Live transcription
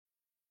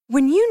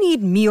When you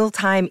need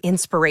mealtime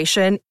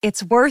inspiration,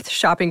 it's worth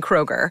shopping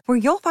Kroger, where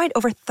you'll find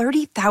over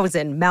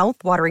 30,000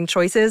 mouth-watering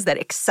choices that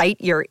excite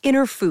your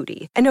inner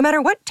foodie. And no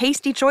matter what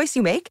tasty choice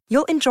you make,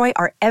 you'll enjoy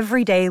our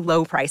everyday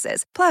low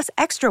prices, plus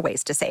extra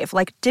ways to save,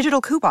 like digital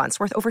coupons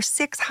worth over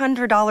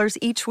 $600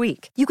 each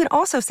week. You can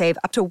also save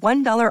up to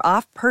 $1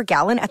 off per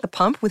gallon at the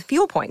pump with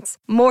fuel points.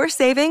 More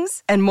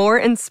savings and more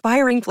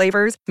inspiring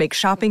flavors make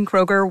shopping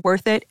Kroger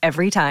worth it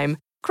every time.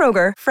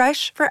 Kroger,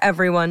 fresh for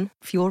everyone.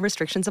 Fuel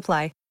restrictions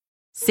apply.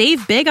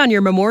 Save big on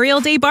your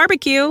Memorial Day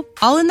barbecue,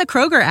 all in the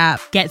Kroger app.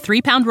 Get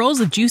 3-pound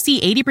rolls of juicy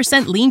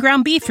 80% lean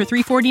ground beef for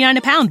 $3.49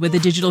 a pound with a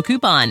digital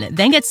coupon.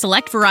 Then get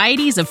select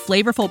varieties of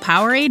flavorful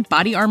Powerade,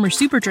 Body Armor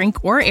Super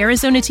Drink, or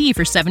Arizona tea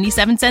for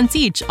 77 cents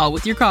each, all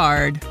with your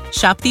card.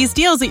 Shop these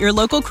deals at your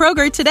local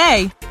Kroger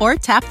today, or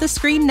tap the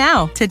screen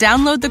now to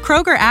download the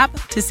Kroger app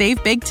to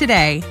save big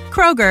today.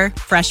 Kroger,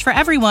 fresh for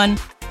everyone.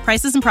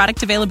 Prices and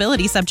product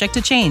availability subject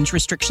to change.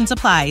 Restrictions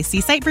apply. See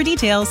site for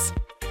details.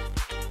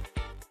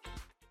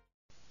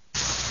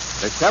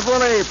 The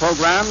Chevrolet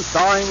program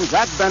starring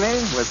Jack Benny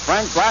with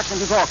Frank Black and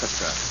his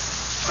orchestra.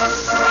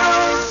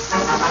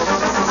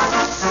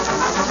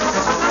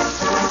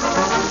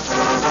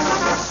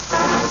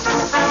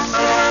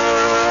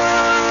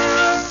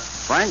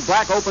 Frank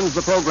Black opens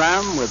the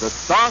program with the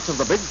start of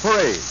the big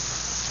parade.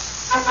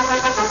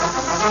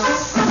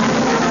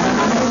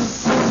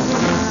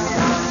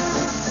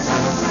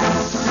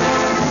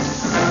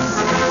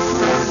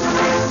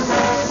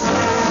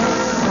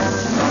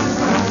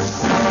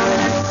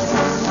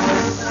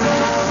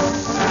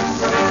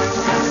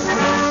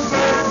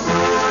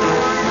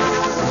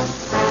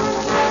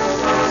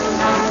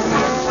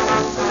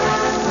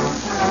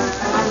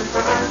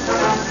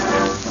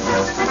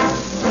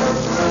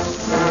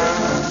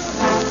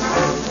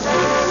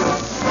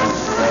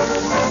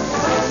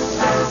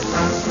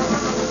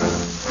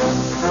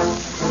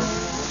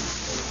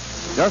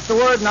 Just a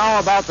word now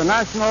about the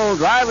National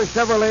Drive a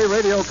Chevrolet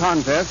Radio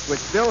Contest, which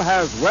still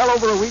has well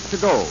over a week to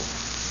go.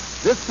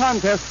 This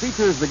contest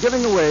features the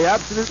giving away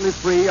absolutely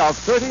free of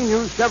 30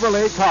 new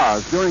Chevrolet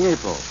cars during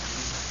April.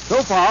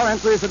 So far,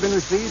 entries have been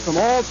received from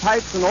all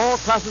types and all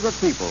classes of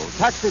people: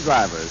 taxi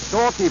drivers,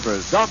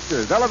 storekeepers,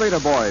 doctors,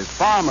 elevator boys,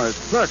 farmers,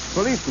 clerks,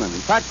 policemen,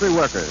 factory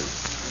workers.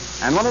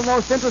 And one of the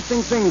most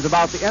interesting things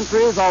about the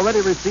entries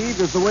already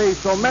received is the way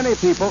so many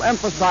people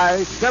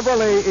emphasize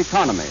Chevrolet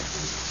economy.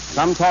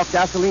 Some talk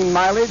gasoline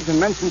mileage and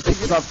mention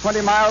figures of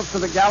 20 miles to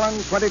the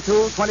gallon,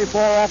 22, 24,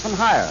 often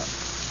higher.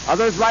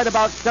 Others write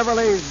about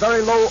Chevrolet's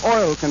very low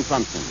oil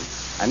consumption.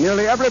 And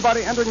nearly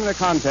everybody entering the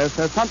contest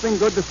has something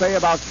good to say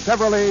about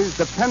Chevrolet's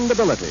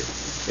dependability,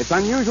 its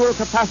unusual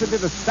capacity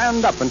to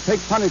stand up and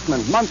take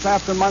punishment month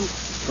after month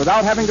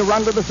without having to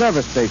run to the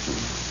service station.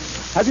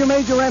 Have you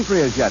made your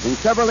entry as yet in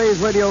Chevrolet's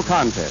radio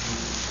contest?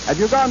 Have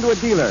you gone to a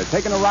dealer,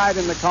 taken a ride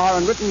in the car,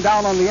 and written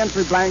down on the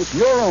entry blanks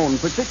your own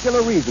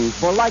particular reasons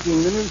for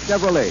liking the new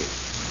Chevrolet?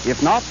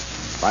 If not,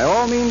 by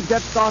all means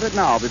get started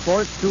now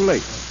before it's too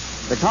late.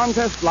 The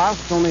contest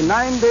lasts only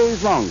 9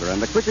 days longer,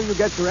 and the quicker you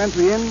get your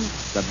entry in,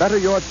 the better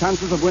your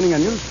chances of winning a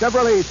new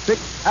Chevrolet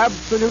 6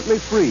 absolutely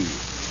free.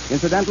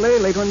 Incidentally,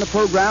 later in the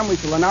program, we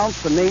shall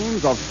announce the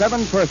names of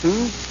 7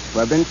 persons who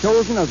have been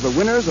chosen as the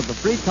winners of the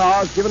free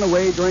cars given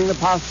away during the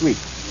past week.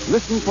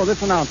 Listen for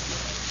this announcement.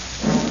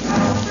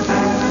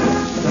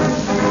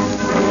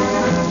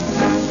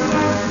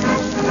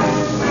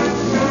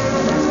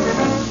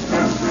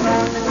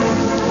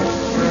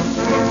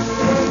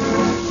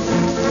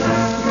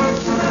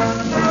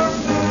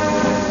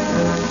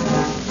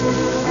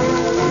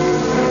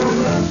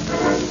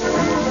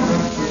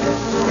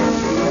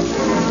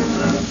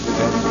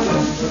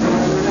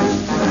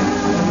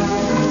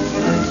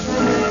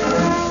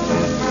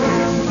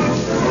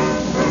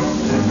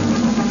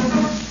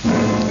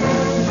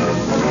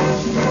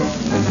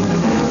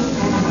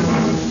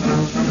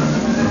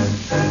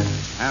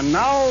 And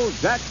now,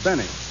 Jack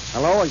Benny.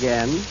 Hello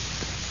again.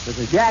 This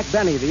is Jack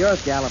Benny, the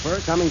Earth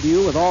Galloper, coming to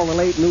you with all the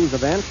late news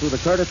events through the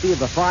courtesy of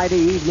the Friday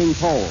Evening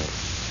Poll.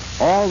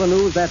 All the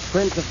news that's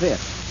print to fit,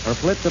 or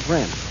flit to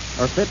print,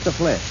 or fit to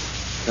flit.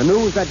 The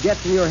news that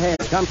gets in your head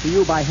comes to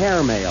you by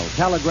hair mail,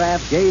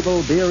 telegraph,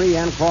 Gable, Beery,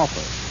 and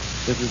Crawford.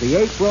 This is the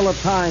April of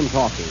Time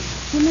talking.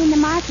 You mean the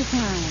market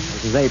time?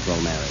 This is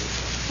April, Mary.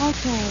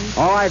 Okay.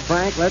 All right,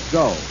 Frank, let's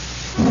go.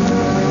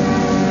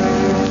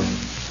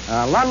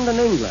 London,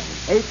 England,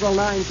 April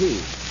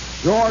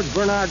 19th. George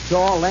Bernard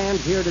Shaw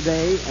lands here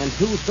today, and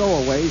 2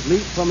 stowaways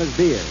leap from his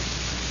beard.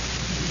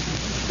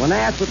 When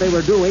asked what they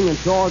were doing in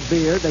Shaw's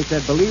beard, they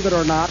said, believe it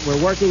or not,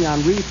 we're working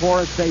on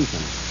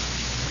reforestation.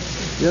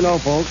 You know,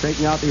 folks,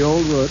 taking out the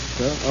old roots.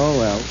 Oh,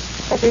 well.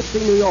 Poughkeepsie,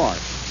 New York.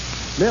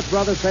 Smith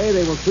brothers say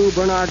they will sue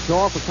Bernard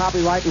Shaw for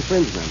copyright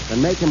infringement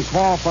and make him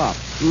cough up.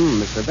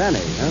 Mr.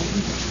 Benny,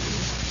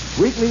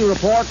 huh? Weekly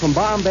report from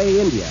Bombay,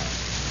 India.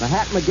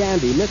 Mahatma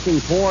Gandhi missing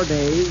 4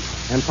 days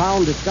and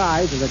found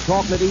disguised as a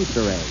chocolate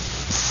Easter egg.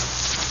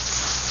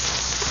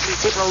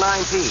 April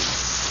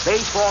 19th.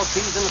 Baseball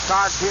season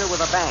starts here with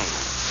a bang.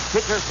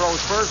 Pitcher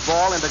throws first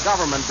ball into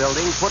government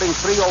building, putting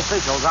 3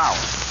 officials out.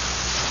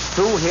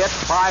 2 hits,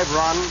 5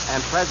 run,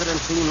 and President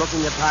seen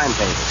looking at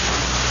timetable.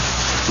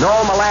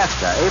 Nome,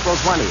 Alaska, April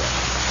 20th.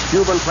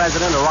 Cuban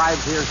president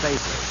arrives here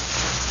safely.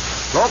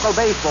 Local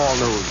baseball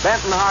news,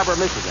 Benton Harbor,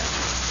 Michigan.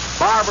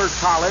 Barbers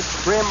College,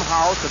 trim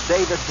house of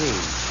David Team.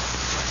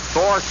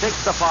 Score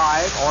 6-5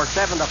 or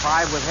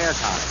 7-5 with hair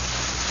time.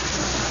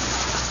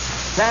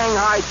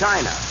 Shanghai,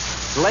 China.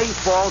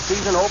 Baseball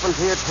season opens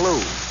here at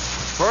Toulouse.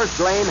 First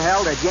game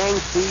held at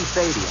Yangtze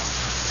Stadium.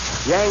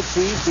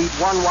 Yankees beat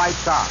 1 White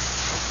Sox.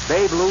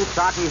 Babe Ruth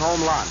stocky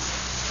home run.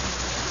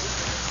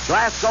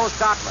 Glasgow,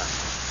 Scotland.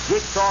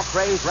 Jigsaw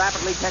craze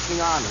rapidly catching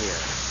on here.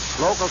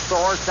 Local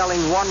stores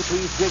selling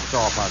one-piece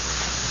jigsaw puzzles.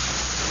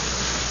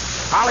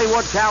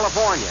 Hollywood,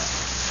 California.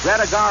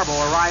 Greta Garbo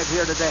arrived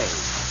here today.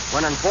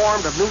 When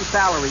informed of new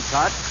salary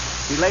cuts,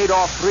 she laid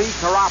off 3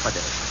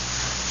 chiropodists.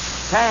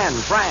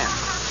 Cannes, France.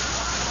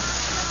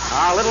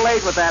 A little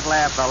late with that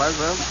laugh, fellas.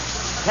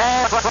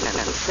 Cannes,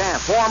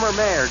 former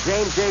mayor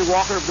James J.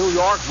 Walker of New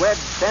York wed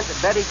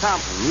Betty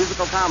Compton,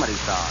 musical comedy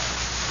star.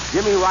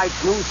 Jimmy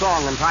writes new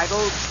song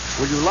entitled,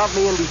 Will You Love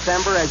Me in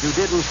December as You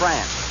Did in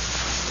France?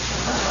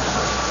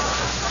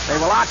 They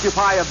will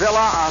occupy a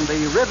villa on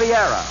the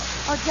Riviera.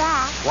 Oh,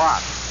 Jack.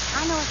 What?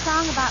 I know a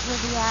song about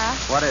Riviera.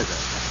 What is it?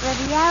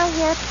 Riviera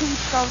here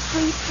keeps go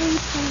sweet, sweet,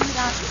 sweet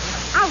on...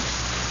 Out!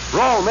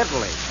 Rome,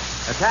 Italy.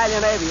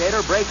 Italian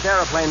aviator breaks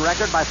airplane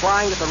record by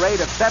flying at the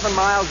rate of 7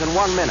 miles in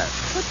 1 minute.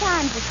 Who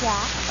times it,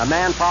 Jack? A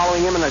man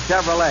following him in a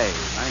Chevrolet.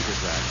 Thank you,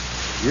 sir.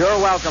 You're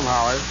welcome,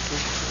 Howard.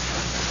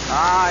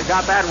 I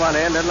got that one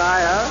in, didn't I,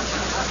 huh?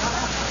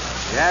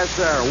 Yes,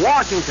 sir.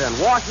 Washington,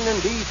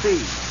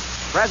 D.C.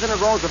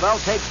 President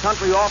Roosevelt takes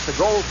country off the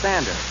gold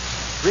standard.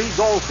 3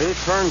 goldfish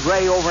turn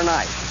gray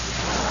overnight.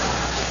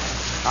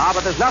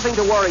 But there's nothing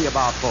to worry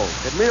about,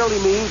 folks. It merely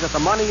means that the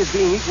money is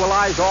being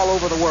equalized all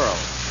over the world.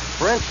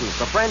 For instance,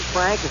 the French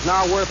franc is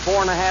now worth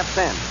 4.5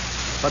 cents,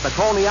 but the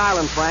Coney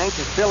Island franc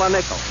is still a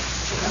nickel.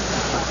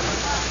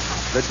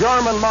 The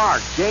German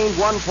mark gained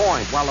 1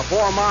 point, while the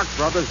 4 Marx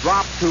brothers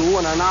dropped 2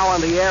 and are now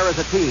on the air as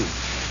a team.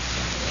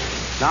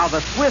 Now,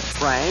 the Swiss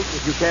franc,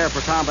 if you care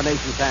for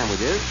combination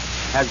sandwiches,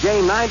 has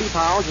gained 90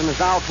 pounds and is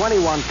now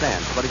 21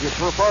 cents. But if you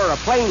prefer a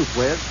plain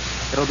Swiss,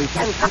 it'll be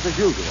 10 cents as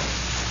usual.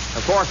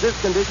 Of course, this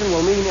condition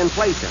will mean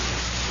inflation.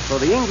 So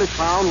the English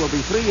pound will be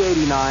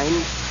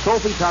 $3.89,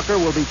 Sophie Tucker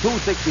will be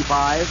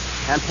 $2.65,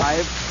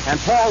 and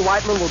Paul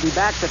Whiteman will be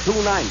back to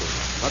 $2.90.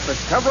 But the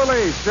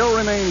Chevrolet still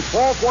remains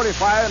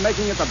 $4.45,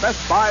 making it the best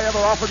buy ever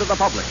offered to the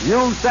public.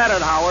 You said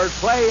it, Howard.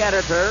 Play,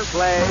 editor,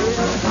 play.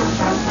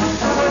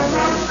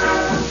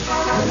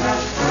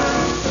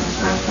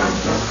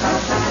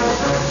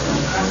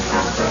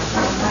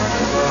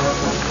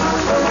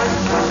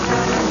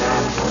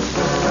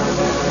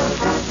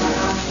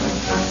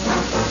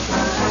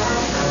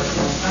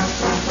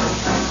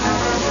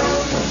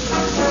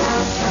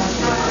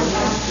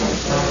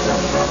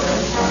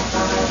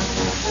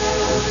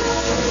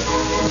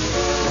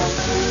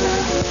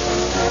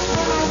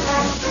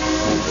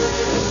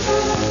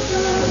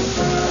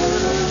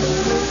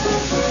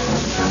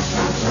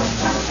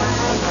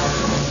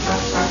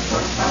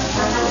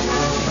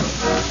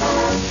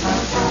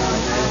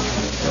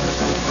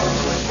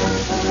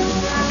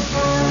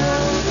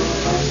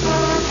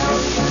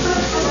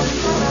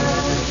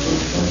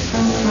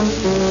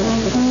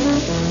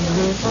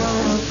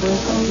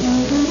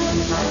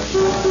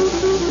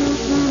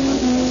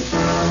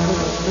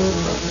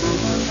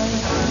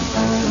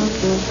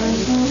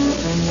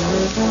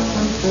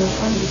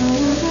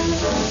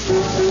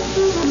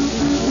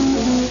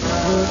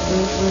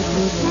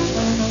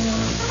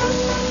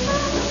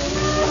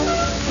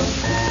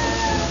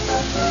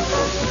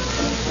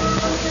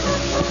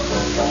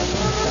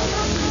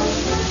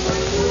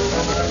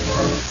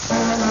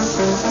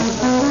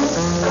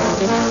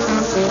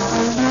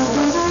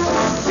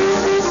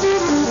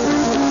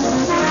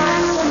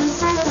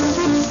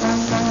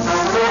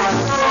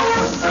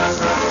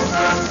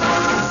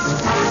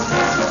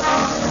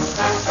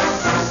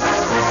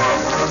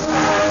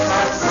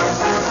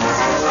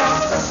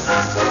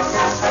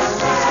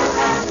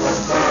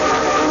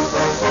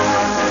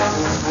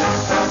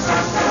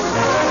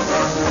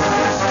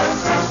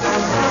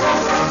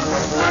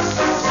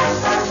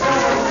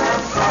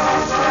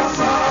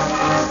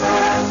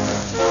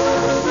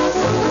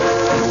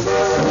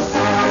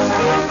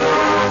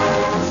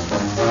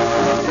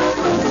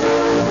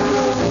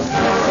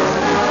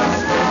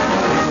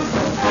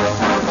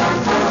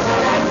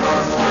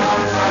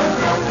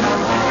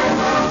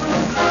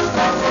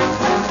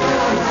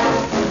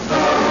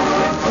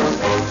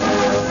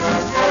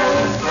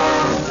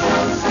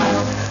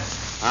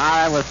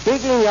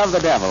 Speaking of the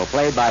devil,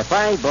 played by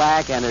Frank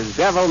Black and his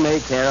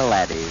devil-may-care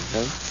laddies.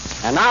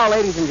 And now,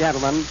 ladies and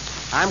gentlemen,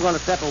 I'm going to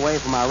step away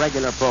from our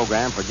regular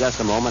program for just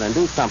a moment and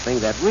do something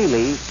that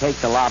really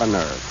takes a lot of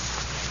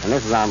nerve. And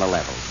this is on the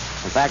level.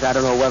 In fact, I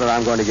don't know whether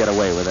I'm going to get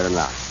away with it or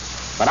not.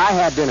 But I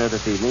had dinner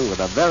this evening with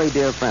a very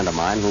dear friend of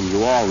mine whom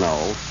you all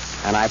know,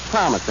 and I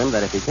promised him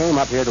that if he came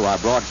up here to our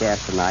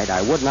broadcast tonight,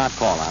 I would not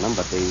call on him,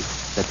 but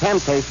the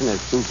temptation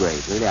is too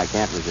great. Really, I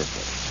can't resist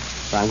it.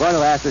 So I'm going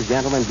to ask this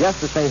gentleman just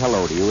to say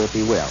hello to you, if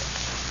he will.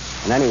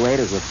 And anyway, it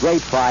is with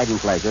great pride and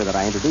pleasure that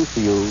I introduce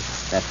to you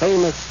that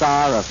famous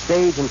star of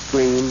stage and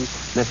screen,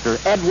 Mr.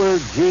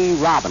 Edward G.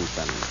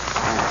 Robinson. Oh,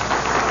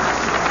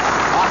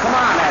 come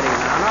on, Eddie.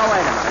 Now, no,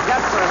 wait a minute.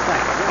 Just for a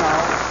second, you know.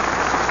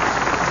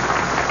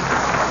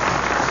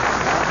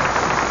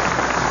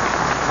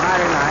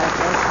 Mighty nice.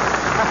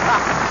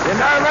 You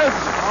nervous?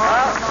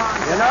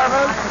 You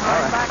nervous?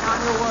 I'm back on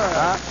your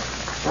word.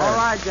 All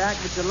right, Jack,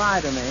 but you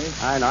lied to me.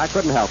 I know. I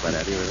couldn't help it,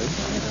 Eddie, really.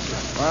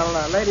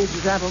 Well, ladies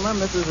and gentlemen,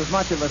 this is as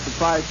much of a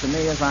surprise to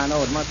me as I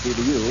know it must be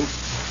to you.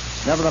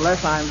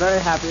 Nevertheless, I'm very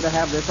happy to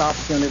have this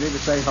opportunity to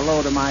say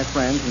hello to my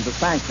friends and to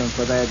thank them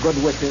for their good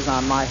wishes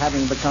on my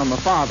having become a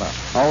father.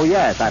 Oh,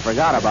 yes, I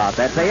forgot about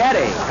that. Say,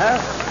 Eddie,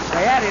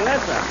 Say, Eddie,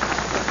 listen.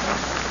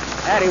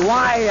 Eddie,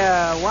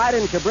 why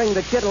didn't you bring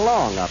the kid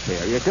along up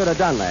here? You should have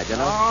done that, you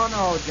know. Oh,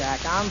 no, Jack.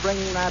 I'm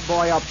bringing that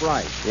boy up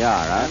right.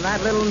 Yeah, right. And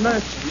that little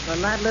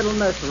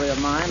nursery of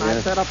mine, Yes.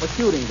 I set up a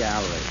shooting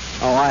gallery.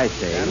 Oh, I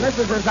see. And this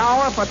is his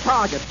hour for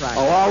target practice.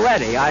 Oh,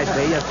 already, I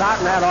see. You're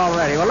starting that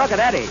already. Well, look at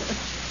Eddie.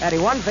 Eddie,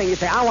 one thing you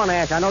say, I want to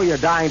ask, I know you're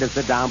dying to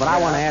sit down, but I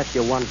want to ask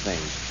you one thing.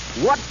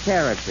 What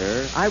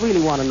character, I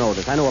really want to know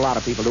this, I know a lot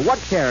of people do, what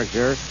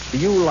character do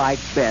you like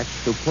best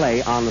to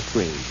play on the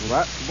screen?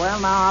 Well,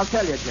 now, I'll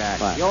tell you, Jack.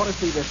 What? You ought to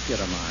see this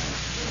kid of mine.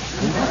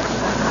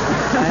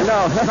 I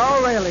know.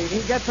 No, really.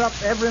 He gets up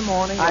every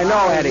morning. I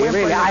know, Eddie,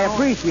 really. I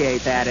appreciate.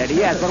 appreciate that, Eddie,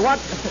 yes, but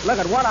look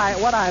at what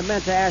I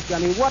meant to ask you, I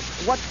mean, what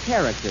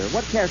character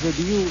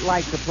do you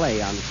like to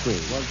play on the screen?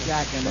 Well,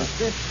 Jack, and is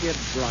this kid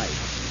bright?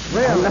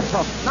 Really?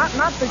 No.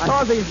 Not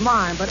because he's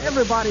mine, but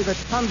everybody that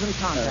comes in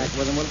contact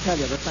with him will tell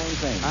you the same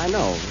thing. I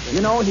know. You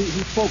know, he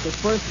spoke his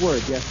first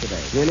word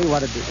yesterday. Really?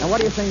 What did you... And what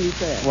do you think he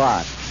said?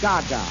 What?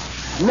 Gaga.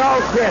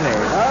 No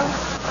kidding.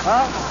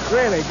 Huh?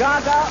 Really?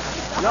 Gaga?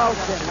 No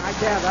kidding. I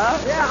can't,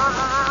 Yeah,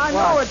 I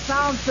know What? it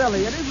sounds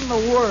silly. It isn't the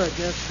word,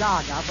 just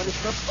Gaga, but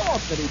it's the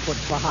thought that he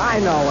puts I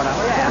behind know it. what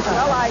yes,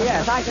 well,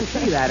 yes, I can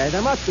see that.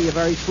 There must be a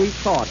very sweet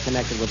thought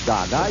connected with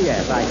Gaga.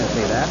 Yes, I can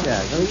see that,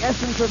 yes. The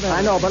essence of it.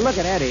 I know, but look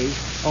at Eddie.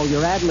 Oh,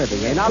 you're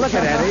ad-libbing, eh? Now look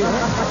at Eddie.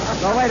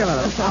 No, wait a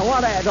minute.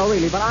 No,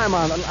 really, but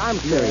I'm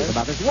serious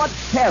about this. What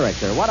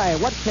character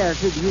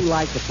do you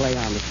like to play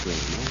on the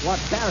screen? What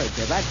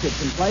character? That kid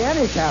can play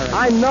any character.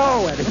 I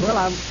know, Eddie.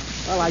 Well,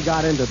 I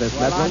got into this.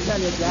 Well, I'll Let's- tell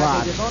you, Jack,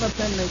 What? if you're going to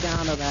pin me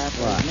down to that,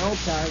 What? there's no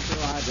character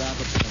I'd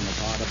rather play in the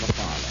part of a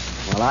father.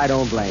 Well, I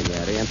don't blame you,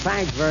 Eddie, and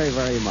thanks very,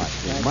 very much.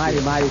 It's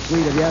mighty, mighty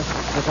sweet of you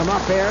to come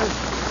up here.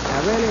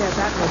 Now, really,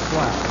 that was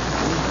swell.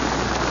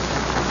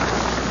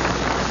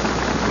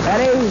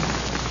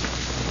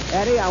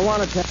 Eddie, I want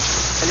to tell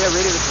you,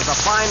 really, this is the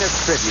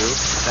finest tribute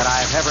that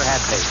I've ever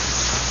had paid.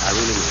 I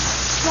really mean it.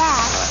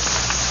 Jack,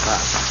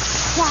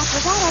 Jack,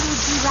 was that Edward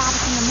G.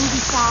 Robinson, the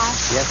movie star?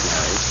 Yes,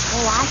 Mary.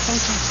 Oh, I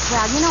think he's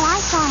swell. You know, I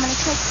saw him in a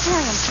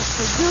Shakespearean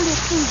picture, Julius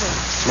Caesar.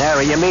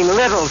 Mary, you mean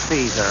Little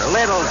Caesar.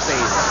 Little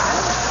Caesar.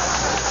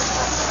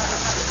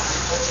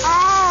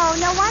 Oh,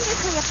 no wonder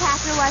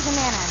Cleopatra wasn't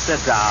in it.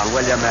 Sit down,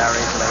 will you,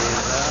 Mary, please?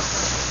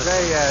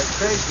 Say,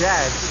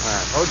 Jack.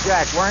 Oh,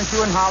 Jack, weren't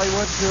you in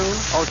Hollywood, too?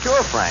 Oh,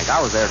 sure, Frank.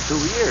 I was there 2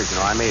 years. You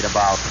know, I made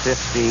about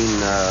 17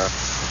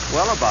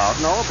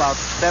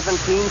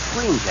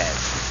 screen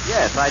tests.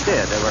 Yes, I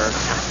did. There were...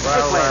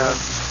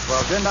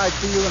 Well, didn't I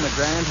see you in the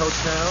Grand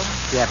Hotel?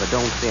 Yeah, but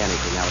don't say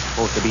anything. I was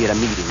supposed to be at a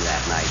meeting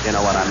that night. You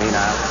know what I mean?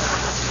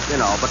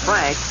 But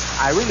Frank,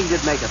 I really did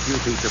make a few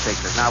feature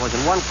pictures. Now, I was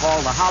in one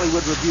called The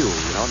Hollywood Review,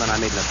 then I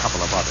made in a couple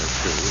of others,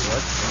 too.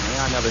 What's funny?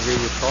 I never hear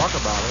you talk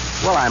about it.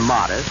 Well, I'm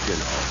modest, you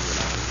know.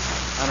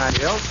 And I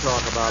don't talk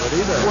about it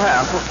either.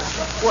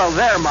 Well,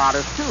 they're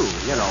modest, too,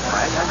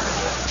 Frank.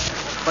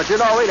 But,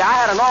 really, I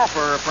had an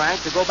offer,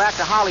 Frank, to go back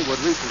to Hollywood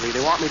recently. They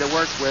want me to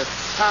work with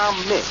Tom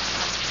Mix.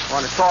 I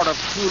want to sort of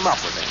team up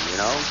with him,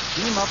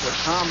 Team up with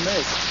Tom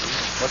Mix.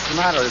 What's the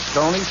matter? Is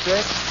Tony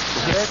sick?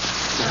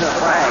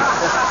 Frank.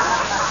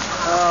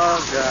 Oh,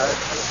 God.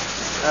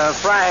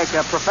 Frank,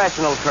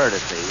 professional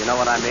courtesy. You know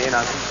what I mean?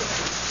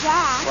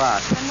 Jack, What?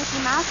 the Mickey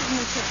Mouse's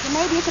new picture.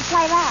 Maybe you could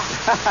play that.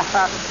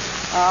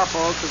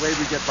 Folks, the way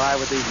we get by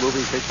with these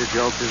moving picture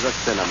jokes is a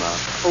cinema.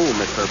 Oh,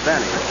 Mr.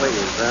 Benny, please,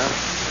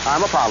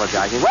 I'm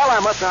apologizing. Well, I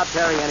must not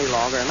tarry any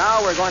longer. Now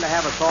we're going to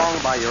have a song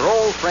by your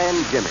old friend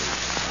Jimmy.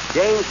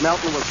 James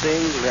Melton will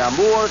sing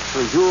L'amour,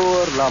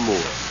 toujours l'amour.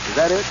 Is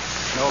that it?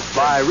 No.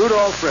 By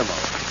Rudolph Rimmo.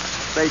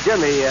 Say,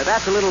 Jimmy,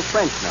 that's a little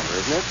French number,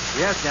 isn't it?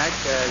 Yes, Jack.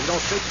 You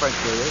don't speak French,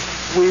 do you?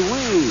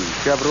 Oui,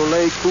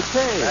 Chevrolet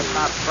Coupé. That's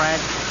not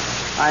French.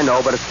 I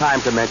know, but it's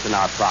time to mention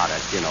our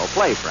product,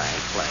 Play, Frank,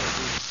 play.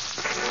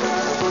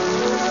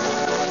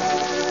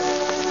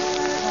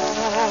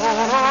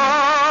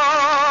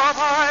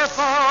 I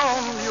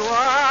found you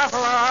at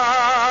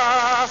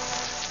last.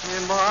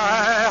 In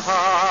my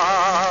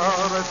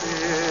heart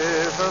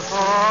is a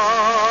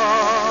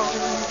song.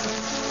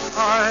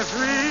 I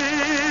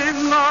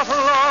dream not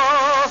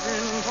love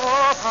in the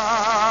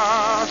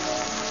past.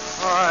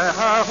 I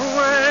have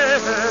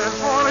waited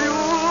for you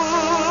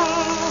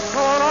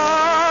so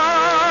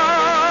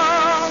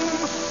long.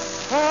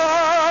 For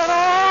all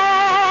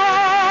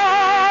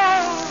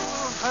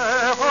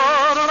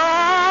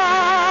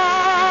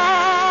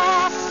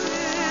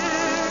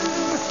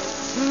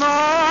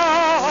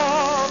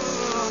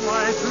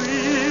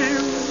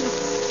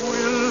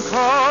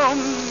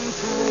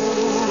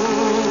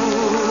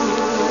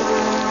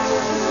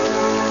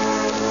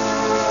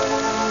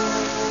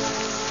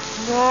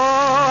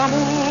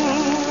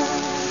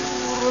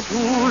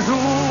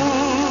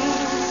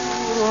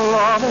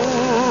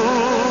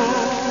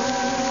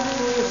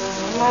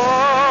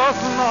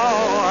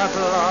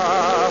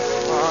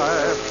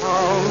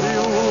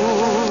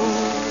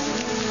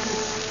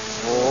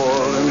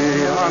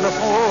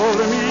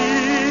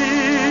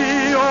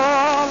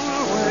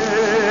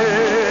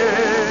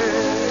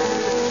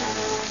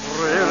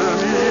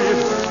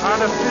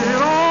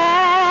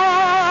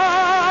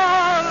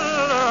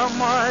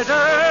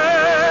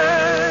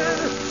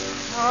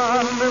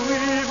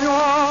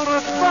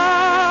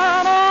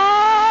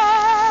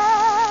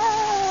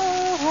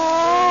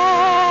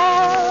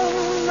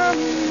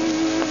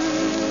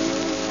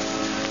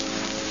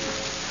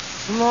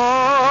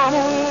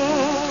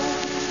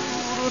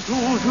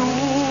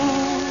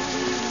toujours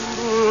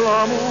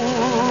l'amour.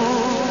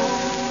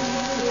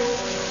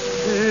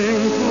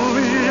 Sing to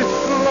me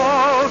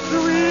slow,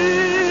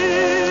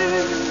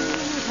 sweet,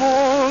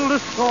 old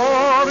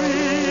story.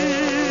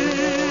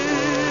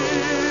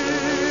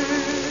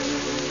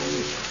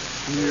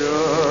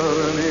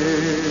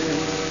 Yearning,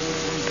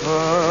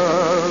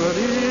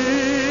 burning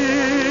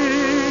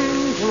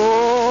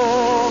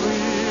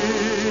glory.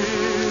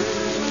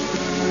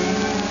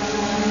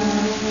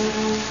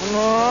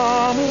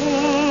 L'amour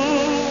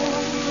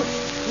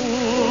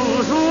toujours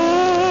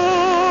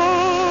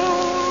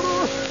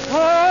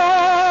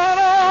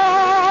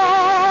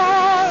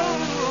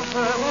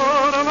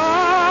everlasting.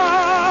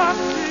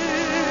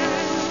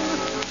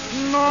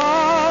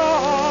 Now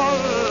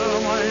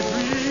all my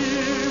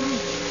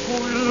dreams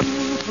will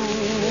come true.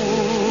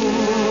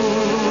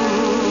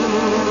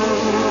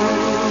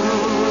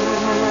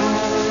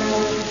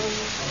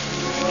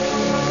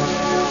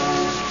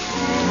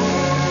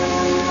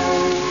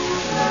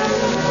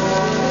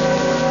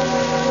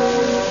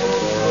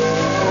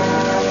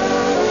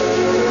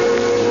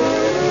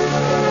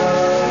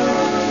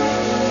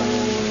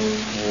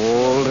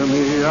 Hold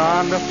me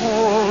and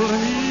hold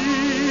me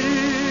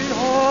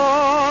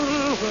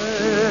always.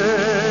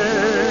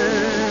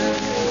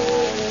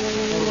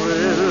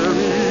 Thrill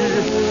me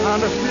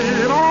and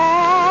feel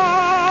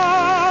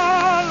all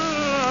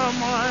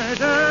my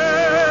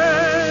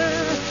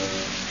days.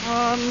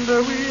 And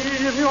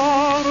with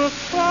your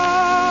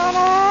smile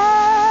on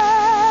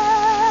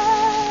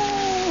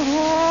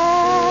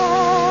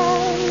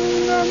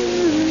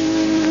me.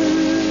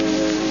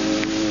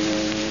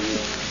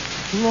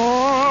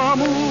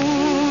 L'amour,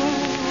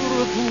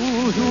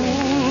 toujours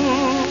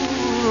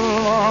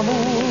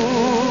l'amour.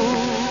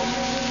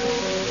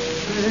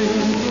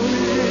 Sing to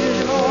me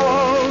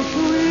all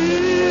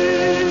sweet,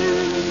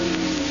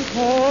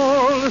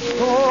 all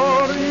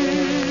story.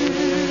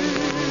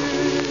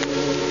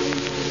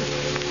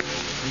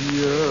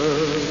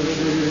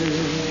 Yearning,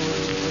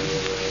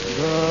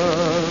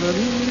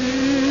 burning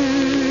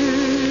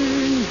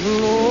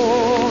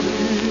glory.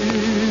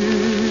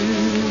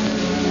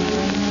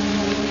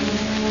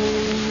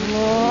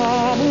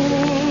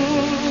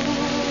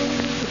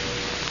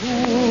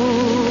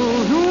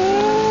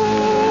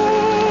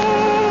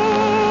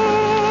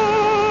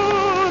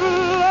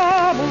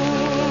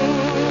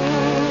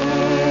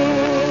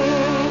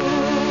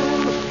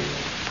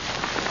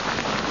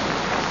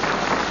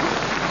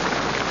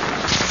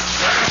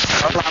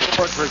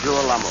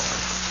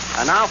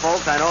 And now,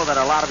 folks, I know that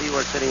a lot of you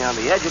are sitting on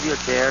the edge of your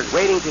chairs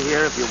waiting to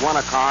hear if you won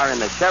a car in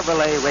the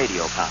Chevrolet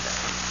radio contest.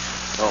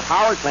 So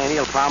Howard Claney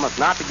will promise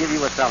not to give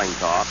you a selling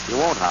talk. You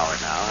won't,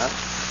 Howard, now,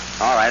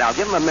 huh? All right, I'll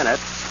give him a minute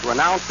to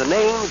announce the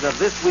names of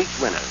this week's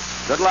winners.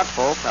 Good luck,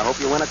 folks. I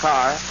hope you win a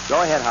car.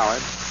 Go ahead,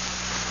 Howard.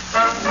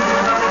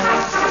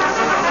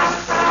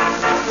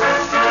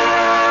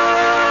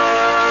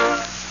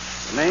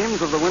 The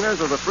names of the winners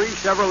of the free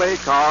Chevrolet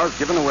cars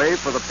given away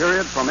for the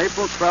period from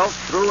April 12th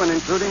through and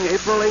including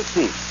April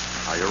 18th.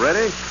 Are you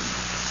ready?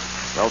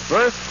 Well,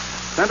 first,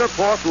 Center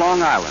Port,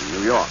 Long Island,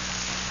 New York.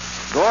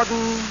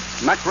 Gordon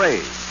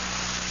McRae.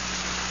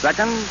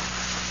 Second,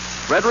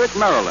 Frederick,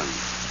 Maryland.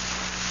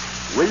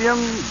 William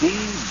D.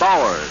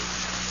 Bowers.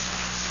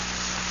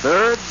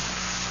 Third,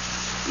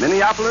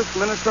 Minneapolis,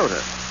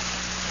 Minnesota.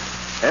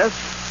 S.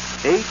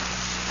 H.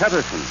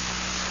 Peterson.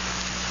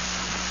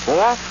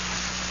 Fourth,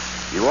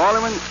 New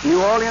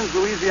Orleans,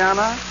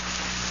 Louisiana.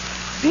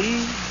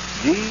 D.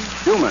 G.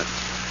 Dumas.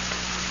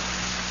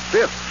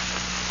 Fifth,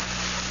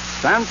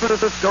 San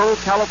Francisco,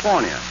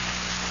 California.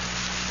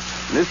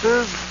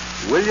 Mrs.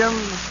 William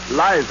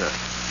Liza.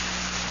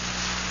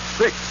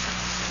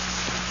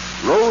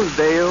 Sixth,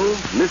 Rosedale,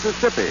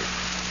 Mississippi.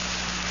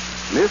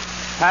 Miss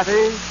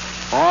Patty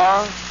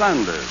R.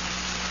 Sanders.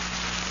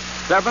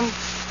 Seventh,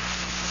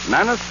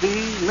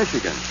 Manistee,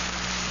 Michigan.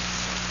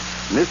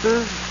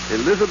 Mrs.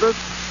 Elizabeth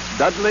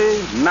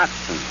Dudley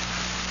Matson.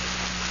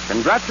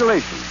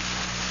 Congratulations.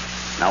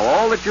 Now,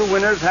 all that you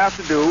winners have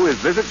to do is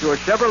visit your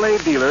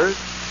Chevrolet dealers,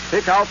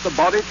 pick out the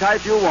body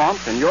type you want,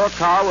 and your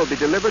car will be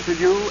delivered to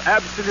you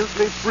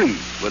absolutely free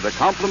with the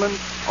compliments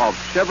of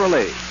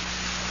Chevrolet.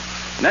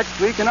 Next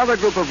week, another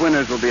group of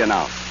winners will be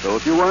announced. So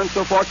if you weren't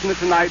so fortunate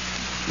tonight,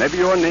 maybe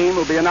your name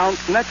will be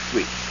announced next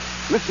week.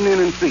 Listen in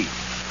and see.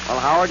 Well,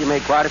 Howard, you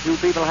made quite a few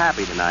people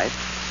happy tonight.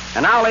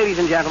 And now, ladies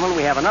and gentlemen,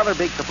 we have another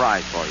big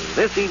surprise for you.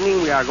 This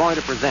evening, we are going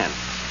to present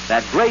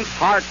that great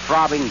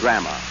heart-throbbing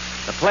drama,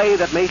 the play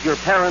that made your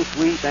parents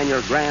weep and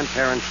your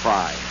grandparents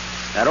cry.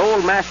 That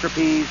old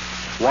masterpiece,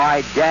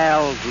 Why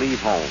Gals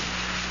Leave Home.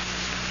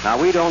 Now,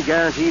 we don't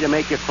guarantee to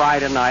make you cry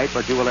tonight,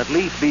 but you will at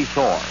least be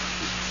sore.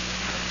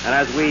 And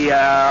as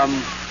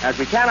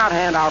we cannot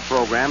hand out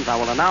programs, I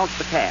will announce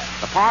the cast.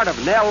 The part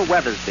of Nell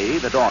Weathersby,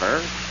 the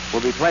daughter,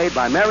 will be played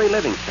by Mary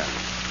Livingston.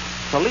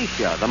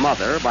 Felicia, the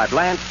mother, by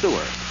Blanche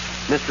Stewart.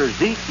 Mr.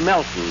 Zeke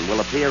Melton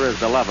will appear as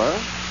the lover.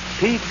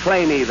 Pete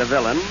Claney, the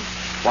villain,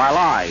 while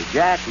I,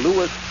 Jack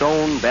Lewis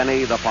Stone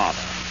Benny, the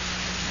father.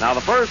 Now,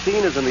 the first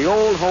scene is in the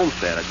old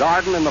homestead, a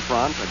garden in the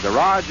front, a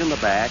garage in the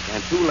back,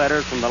 and 2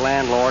 letters from the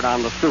landlord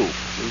on the stoop.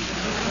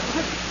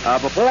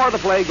 Before the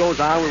play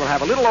goes on, we will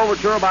have a little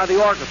overture by the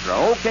orchestra.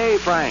 Okay,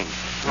 Frank.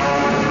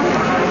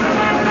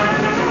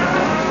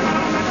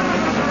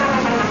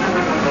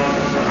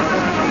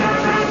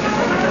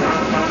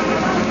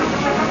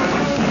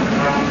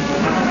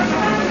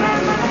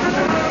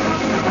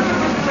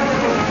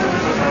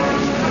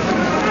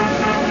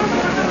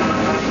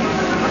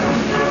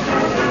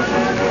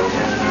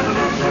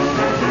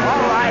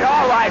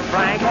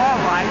 Frank, all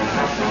right.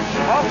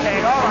 Okay,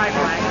 all right,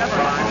 Frank, never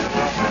mind.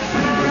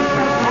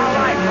 All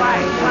right,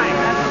 Frank,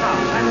 that's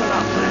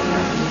enough, Frank.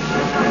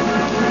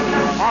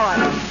 All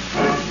right.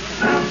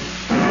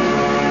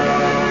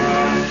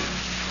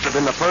 Have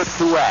been the first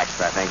 2 acts,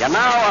 I think. And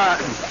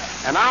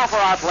now for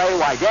our play,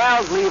 Why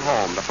Gals Leave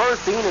Home. The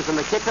first scene is in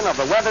the kitchen of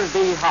the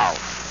Weathersby house.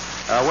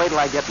 Wait till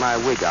I get my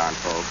wig on,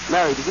 folks.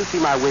 Mary, did you see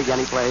my wig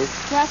anyplace?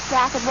 Yes,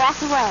 Jack, it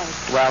walked away.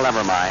 Well,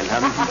 never mind,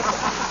 honey.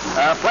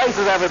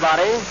 Places,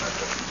 everybody.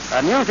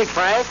 Music,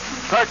 Frank.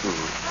 Curtain.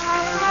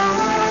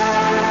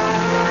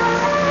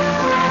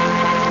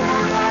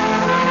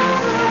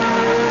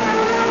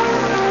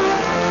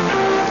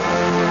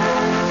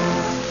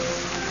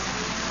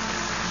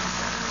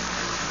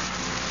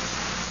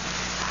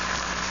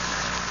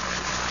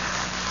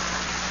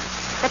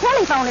 The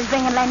telephone is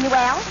ringing,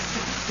 Lemuel.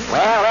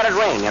 Well, let it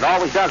ring. It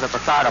always does at the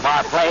start of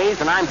our plays,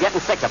 and I'm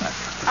getting sick of it.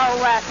 Oh,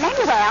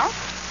 Lemuel,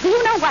 do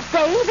you know what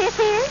day this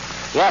is?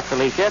 Yes,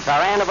 Alicia, it's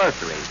our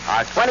anniversary.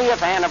 Our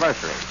 20th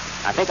anniversary.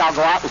 I think I'll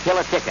go out and kill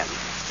a chicken.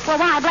 Well,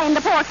 why blame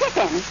the poor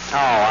chicken?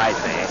 Oh, I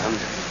see.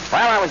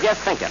 Well, I was just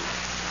thinking.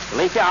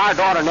 Alicia, our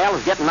daughter Nell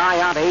is getting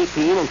nigh on to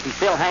 18, and she's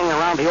still hanging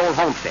around the old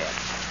homestead.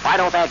 Why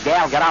don't that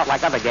gal get out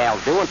like other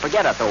gals do and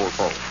forget us old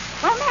folks?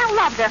 Well, Nell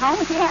loves her home,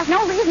 and she has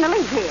no reason to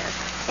leave here.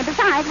 And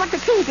besides, what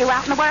could she do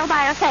out in the world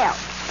by herself?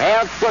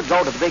 Well, she could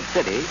go to the big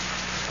city.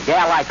 A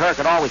gal like her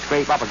could always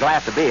scrape up a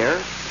glass of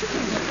beer.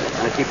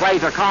 And if she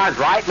plays her cards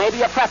right,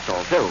 maybe a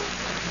pretzel, too.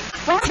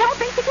 Well, I don't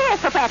think she cares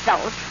for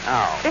pretzels.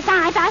 Oh.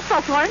 Besides, I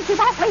spoke to her, and she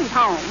won't leave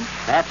home.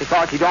 That's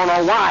because you don't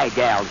know why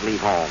gals leave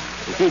home.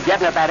 And she's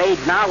getting at that age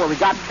now where we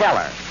got to tell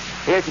her.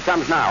 Here she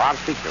comes now. I'll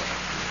speak to her.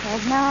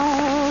 There's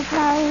no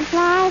place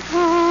like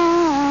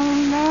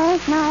home.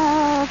 There's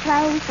no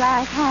place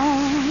like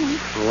home.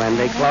 When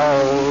they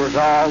close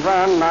all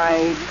the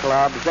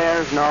nightclubs,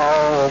 there's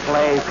no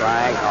place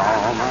like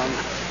home.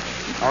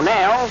 Oh,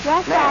 Nell?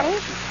 Yes, Nell. Daddy?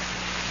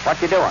 What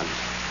you doing?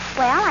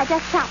 Well, I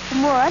just chopped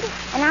some wood,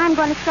 and I'm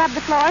going to scrub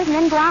the floors and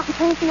then go out and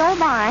paint the old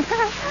barn.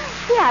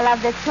 Gee, I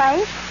love this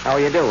place. Oh,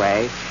 you do,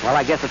 eh? Well,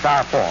 I guess it's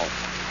our fault.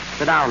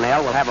 Sit down,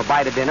 Nell. We'll have a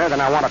bite of dinner, then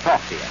I want to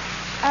talk to you.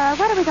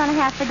 What are we going to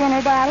have for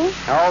dinner, Daddy?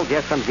 Oh,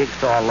 just some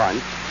jigsaw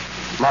lunch.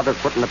 Mother's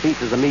putting the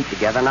pieces of meat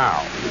together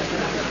now.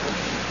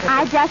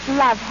 I just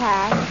love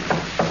hash.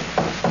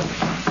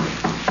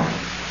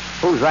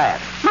 Who's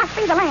that? Must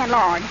be the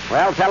landlord.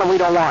 Well, tell him we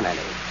don't want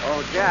any.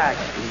 Oh,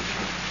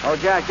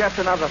 Jack, just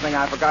another thing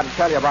I forgot to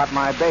tell you about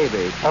my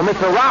baby. Oh,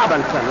 Mr.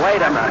 Robinson,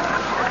 wait a minute.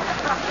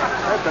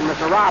 Listen,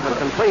 Mr.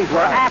 Robinson, please, we're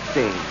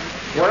acting.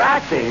 We're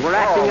acting. We're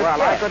acting. Oh,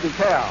 well, I couldn't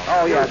tell.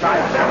 Oh, yes, I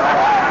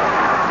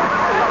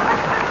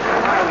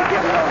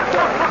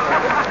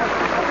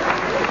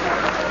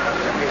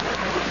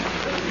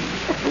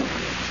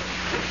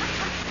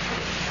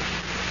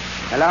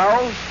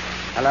Hello?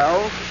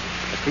 Hello?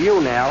 It's for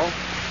you, Nell.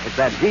 It's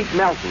that Zeke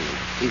Melton.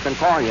 He's been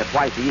calling you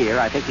twice a year.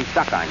 I think he's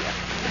stuck on you.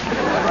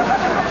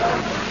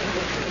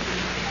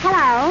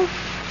 Hello?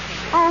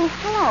 Oh,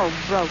 hello,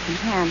 Broken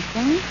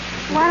Hanson.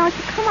 Why don't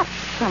you come up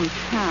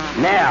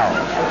sometime? Nell.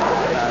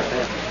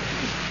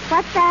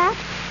 What's that?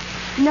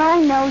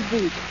 No,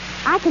 Zeke.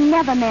 I can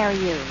never marry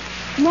you.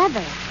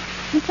 Never.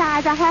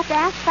 Besides, I have to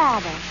ask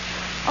Father.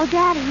 Oh,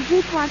 Daddy,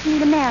 Zeke wants me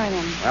to marry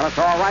him. Well, it's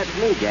all right with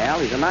me, gal.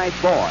 He's a nice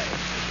boy.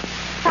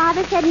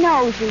 Father said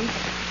no, Zeke.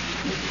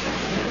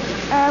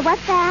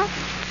 What's that?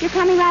 You're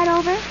coming right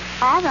over?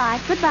 All right,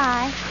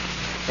 goodbye.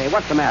 Hey,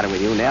 what's the matter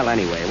with you, Nell,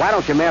 anyway? Why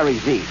don't you marry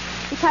Zeke?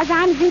 Because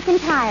I'm Zeke and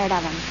tired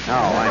of him.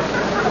 Oh, I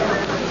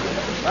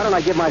see. Why don't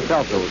I give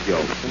myself those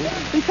jokes?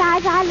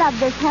 Besides, I love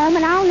this home,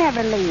 and I'll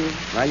never leave.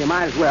 Well, you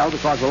might as well,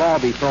 because we'll all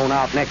be thrown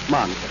out next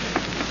month.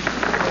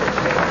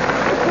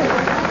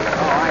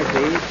 Oh, I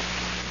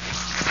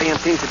see. Ian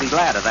seems to be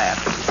glad of that.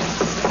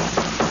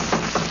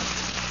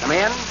 Come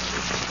in.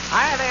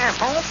 Hi there,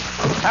 folks.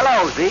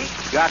 Hello, Zeke.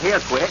 Got here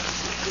quick.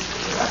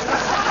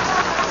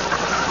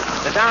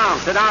 Sit down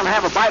and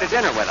have a bite of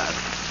dinner with us.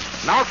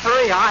 No,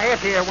 sirree, I hit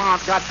here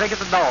once, got sick as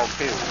a dog,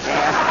 too.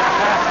 Yeah.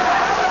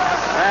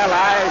 Well,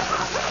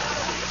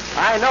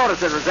 I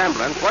noticed a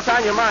resemblance. What's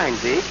on your mind,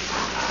 Zeke?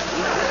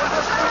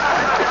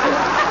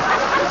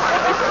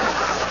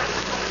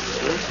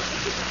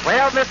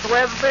 Well, Mr.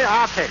 Weatherby,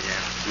 I'll tell you.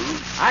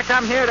 I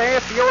come here to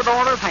ask for your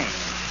daughter's hand.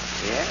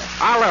 Yeah?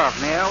 I love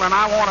Nell, and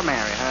I want to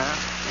marry her.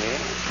 Yeah?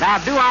 Now,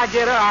 do I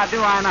get her, or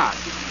do I not?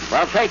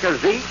 Well, take her,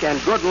 Zeke,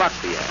 and good luck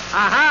to you.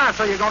 Uh-huh,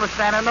 so you're going to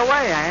stand in the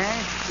way, eh?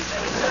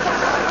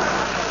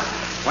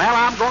 Well,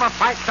 I'm going to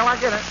fight till I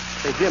get it.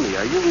 Say, Jimmy,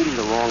 are you reading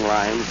the wrong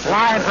lines?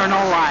 Lines or no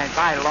lines,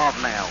 I love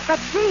Nell. But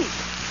Zeke,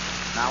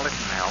 Now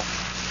listen, Nell.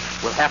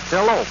 We'll have to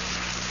elope.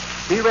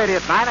 Be ready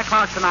at 9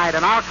 o'clock tonight,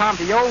 and I'll come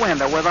to your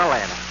window with a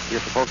letter.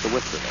 You're supposed to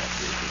whisper that,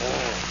 Zeke.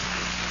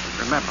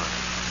 Oh. Remember,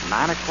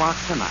 9 o'clock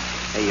tonight.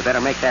 Hey, you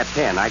better make that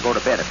 10. I go to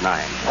bed at 9.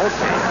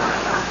 Okay.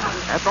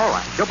 That's all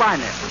right. Goodbye,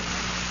 Nell.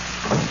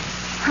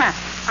 huh,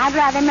 I'd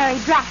rather marry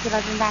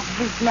Dracula than that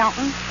Zeke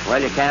Melton.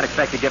 Well, you can't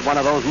expect to get one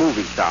of those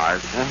movie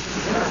stars. Huh?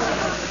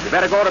 You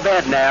better go to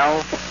bed,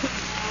 Nell.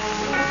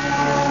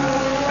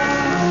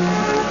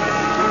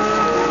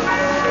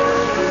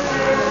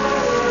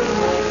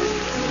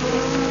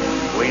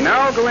 We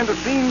now go into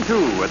scene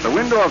 2 at the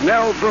window of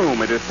Nell's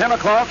room. It is 10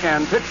 o'clock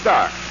and pitch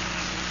dark.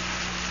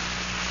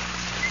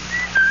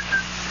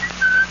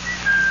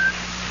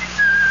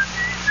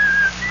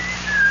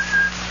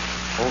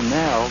 Oh,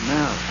 Nell.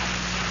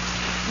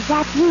 Is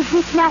that you,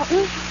 Zeke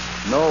Melton?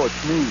 No,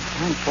 it's me,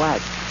 Frank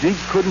Black. Zeke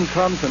couldn't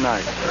come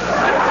tonight.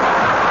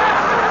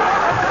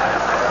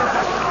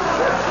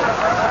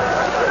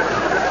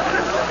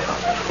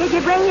 Did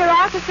you bring your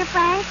orchestra,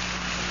 Frank?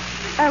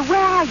 Where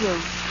are you?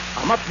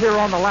 I'm up here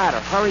on the ladder.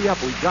 Hurry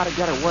up. We've got to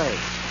get away.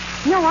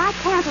 No, I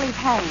can't leave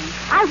home.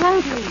 I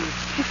won't leave.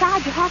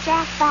 Besides, you have to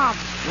ask Father.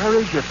 Where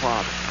is your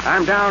father?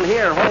 I'm down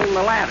here holding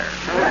the ladder.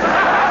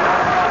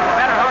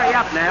 Better hurry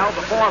up, Nell,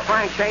 before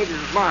Frank changes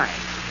his mind.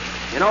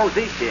 You know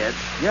Zeke did.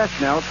 Yes,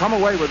 Nell. Come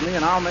away with me,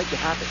 and I'll make you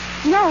happy.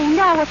 No,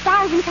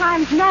 1,000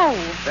 times no.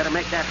 Better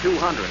make that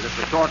 200. This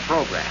is a short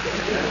program.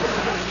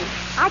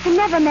 I can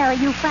never marry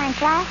you, Frank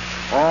Black.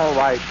 All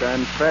right,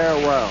 then.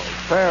 Farewell.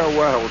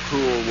 Farewell,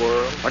 cruel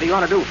world. What are you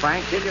going to do,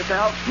 Frank? Kill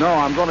yourself? No,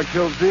 I'm going to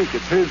kill Zeke.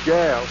 It's his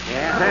gal.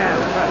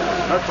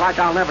 Yeah, looks like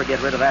I'll never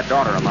get rid of that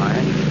daughter of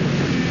mine.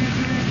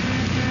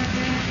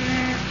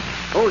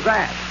 Who's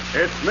that?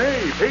 It's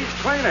me, Pete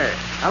Claney.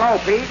 Hello,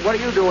 Pete. What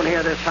are you doing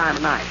here this time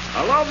of night?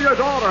 I love your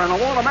daughter and I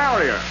want to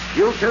marry her.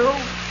 You too?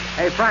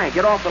 Hey, Frank,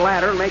 get off the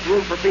ladder and make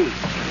room for Pete.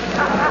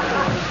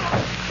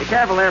 Be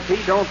careful there,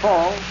 Pete. Don't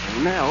fall.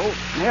 Nell.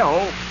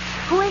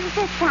 Who is it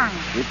this time?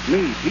 It's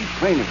me, Pete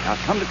Claney. I've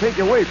come to take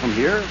you away from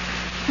here.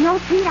 No,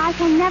 Pete, I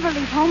can never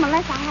leave home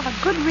unless I have a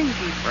good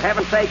reason. For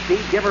heaven's sake,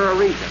 Pete, give her a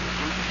reason.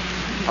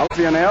 I'll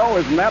see you, Nell.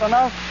 Isn't that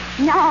enough?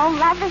 No,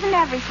 love isn't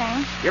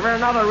everything. Give her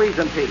another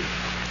reason, Pete.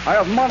 I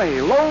have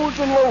money, loads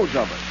and loads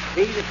of it.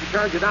 Pete, if she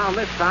turns you down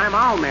this time,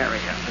 I'll marry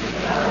her.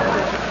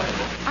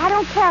 I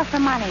don't care for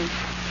money.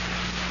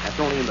 That's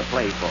only in the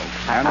play,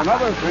 folks. And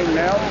another thing,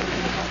 Nell.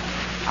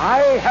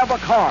 I have a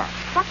car.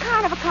 What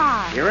kind of a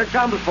car? Here it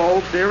comes,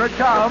 folks. Here it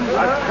comes.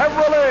 A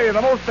Chevrolet,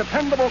 the most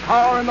dependable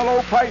car in the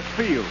low-price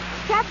field.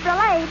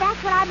 Chevrolet,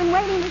 that's what I've been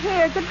waiting to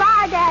hear.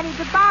 Goodbye, Daddy.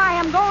 Goodbye.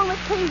 I'm going with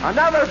Pete.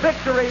 Another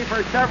victory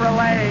for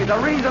Chevrolet. The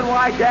reason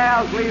why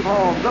gals leave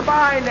home.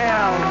 Goodbye,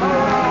 Nell. So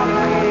long,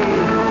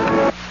 Pete.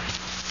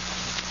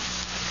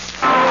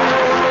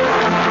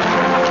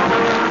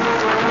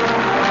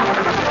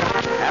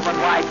 That was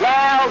Why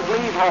Gals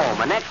Leave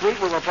Home. And next week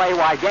we will play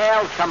Why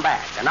Gals Come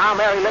Back. And now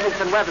Mary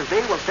Livingston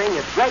Weathersby will sing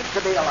It's Great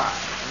to Be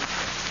Alive.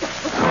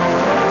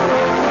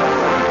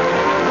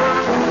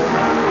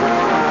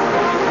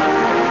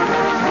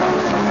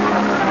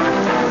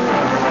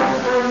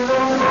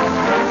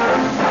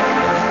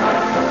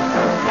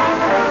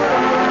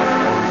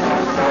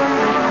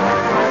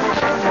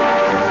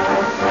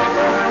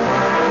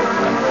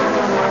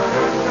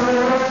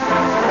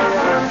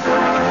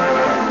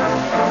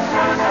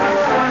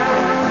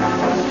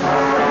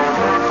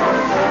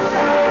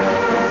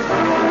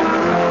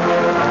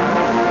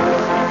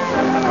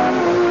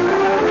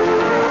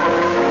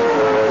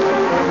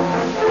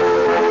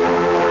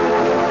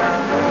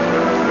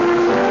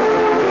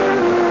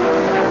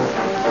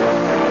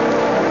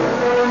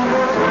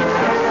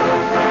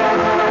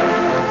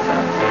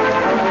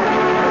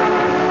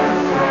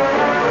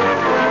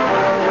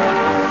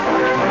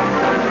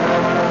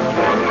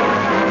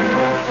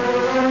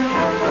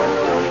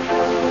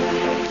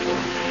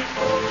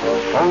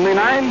 Only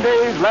 9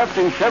 days left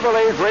in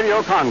Chevrolet's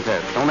radio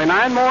contest. Only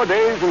 9 more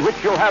days in which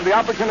you'll have the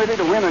opportunity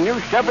to win a new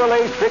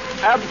Chevrolet 6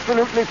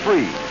 absolutely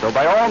free. So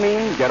by all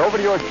means, get over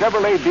to your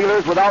Chevrolet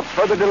dealers without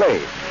further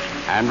delay.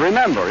 And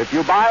remember, if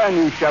you buy a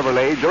new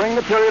Chevrolet during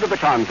the period of the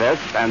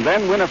contest and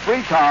then win a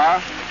free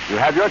car, you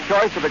have your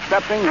choice of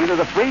accepting either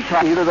the free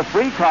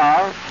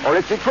car or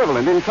its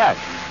equivalent in cash.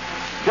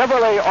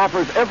 Chevrolet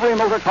offers every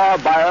motor car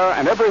buyer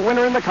and every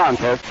winner in the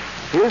contest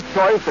his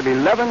choice of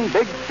 11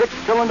 big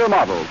 6-cylinder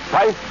models,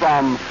 priced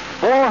from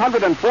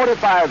 $445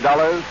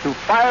 to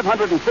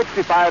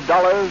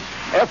 $565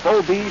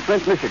 FOB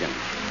Flint, Michigan.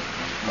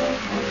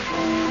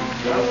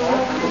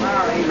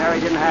 Mary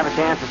didn't have a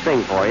chance to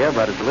sing for you,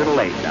 but it's a little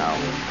late now.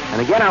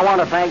 And again, I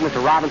want to thank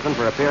Mr. Robinson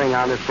for appearing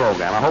on this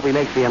program. I hope he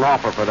makes me an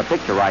offer for the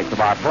picture rights of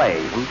our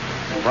plays.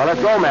 Well,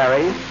 let's go,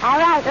 Mary. All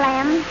right,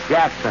 Lem.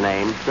 Jack's the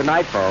name. Good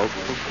night, folks.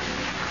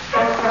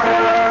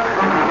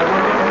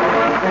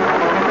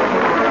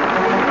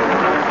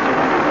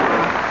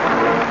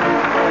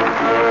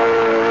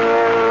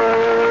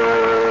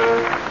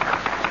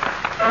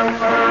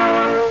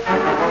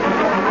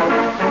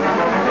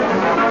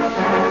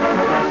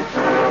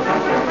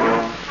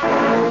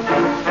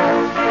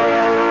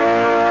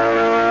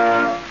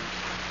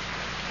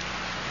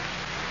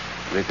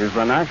 is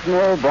the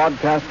National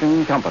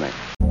Broadcasting Company.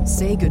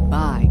 Say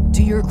goodbye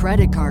to your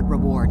credit card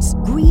rewards.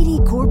 Greedy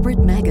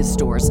corporate mega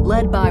stores,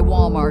 led by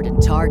Walmart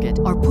and Target,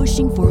 are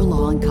pushing for a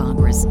law in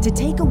Congress to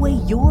take away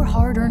your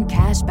hard-earned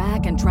cash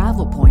back and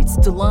travel points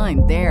to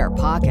line their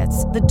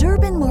pockets. The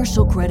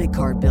Durbin-Marshall credit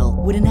card bill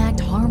would enact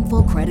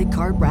harmful credit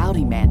card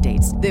routing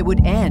mandates that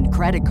would end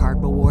credit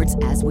card rewards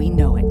as we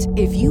know it.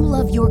 If you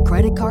love your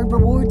credit card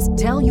rewards,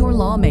 tell your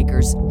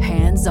lawmakers,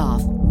 hands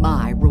off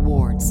my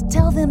rewards.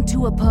 Tell them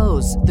to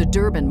oppose the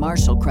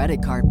Durbin-Marshall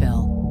credit card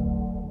bill.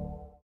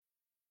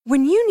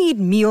 When you need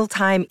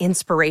mealtime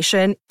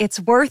inspiration,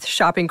 it's worth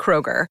shopping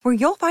Kroger, where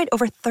you'll find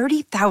over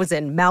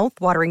 30,000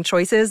 mouth-watering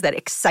choices that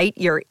excite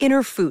your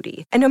inner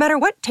foodie. And no matter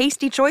what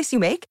tasty choice you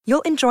make,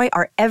 you'll enjoy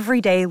our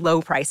everyday low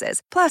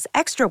prices, plus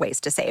extra ways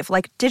to save,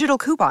 like digital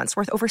coupons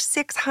worth over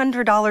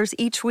 $600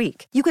 each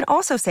week. You can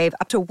also save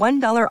up to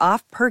 $1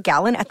 off per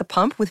gallon at the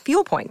pump with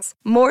fuel points.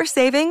 More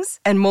savings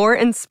and more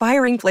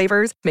inspiring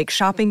flavors make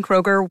shopping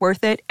Kroger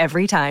worth it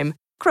every time.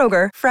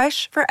 Kroger,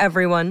 fresh for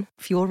everyone.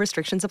 Fuel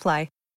restrictions apply.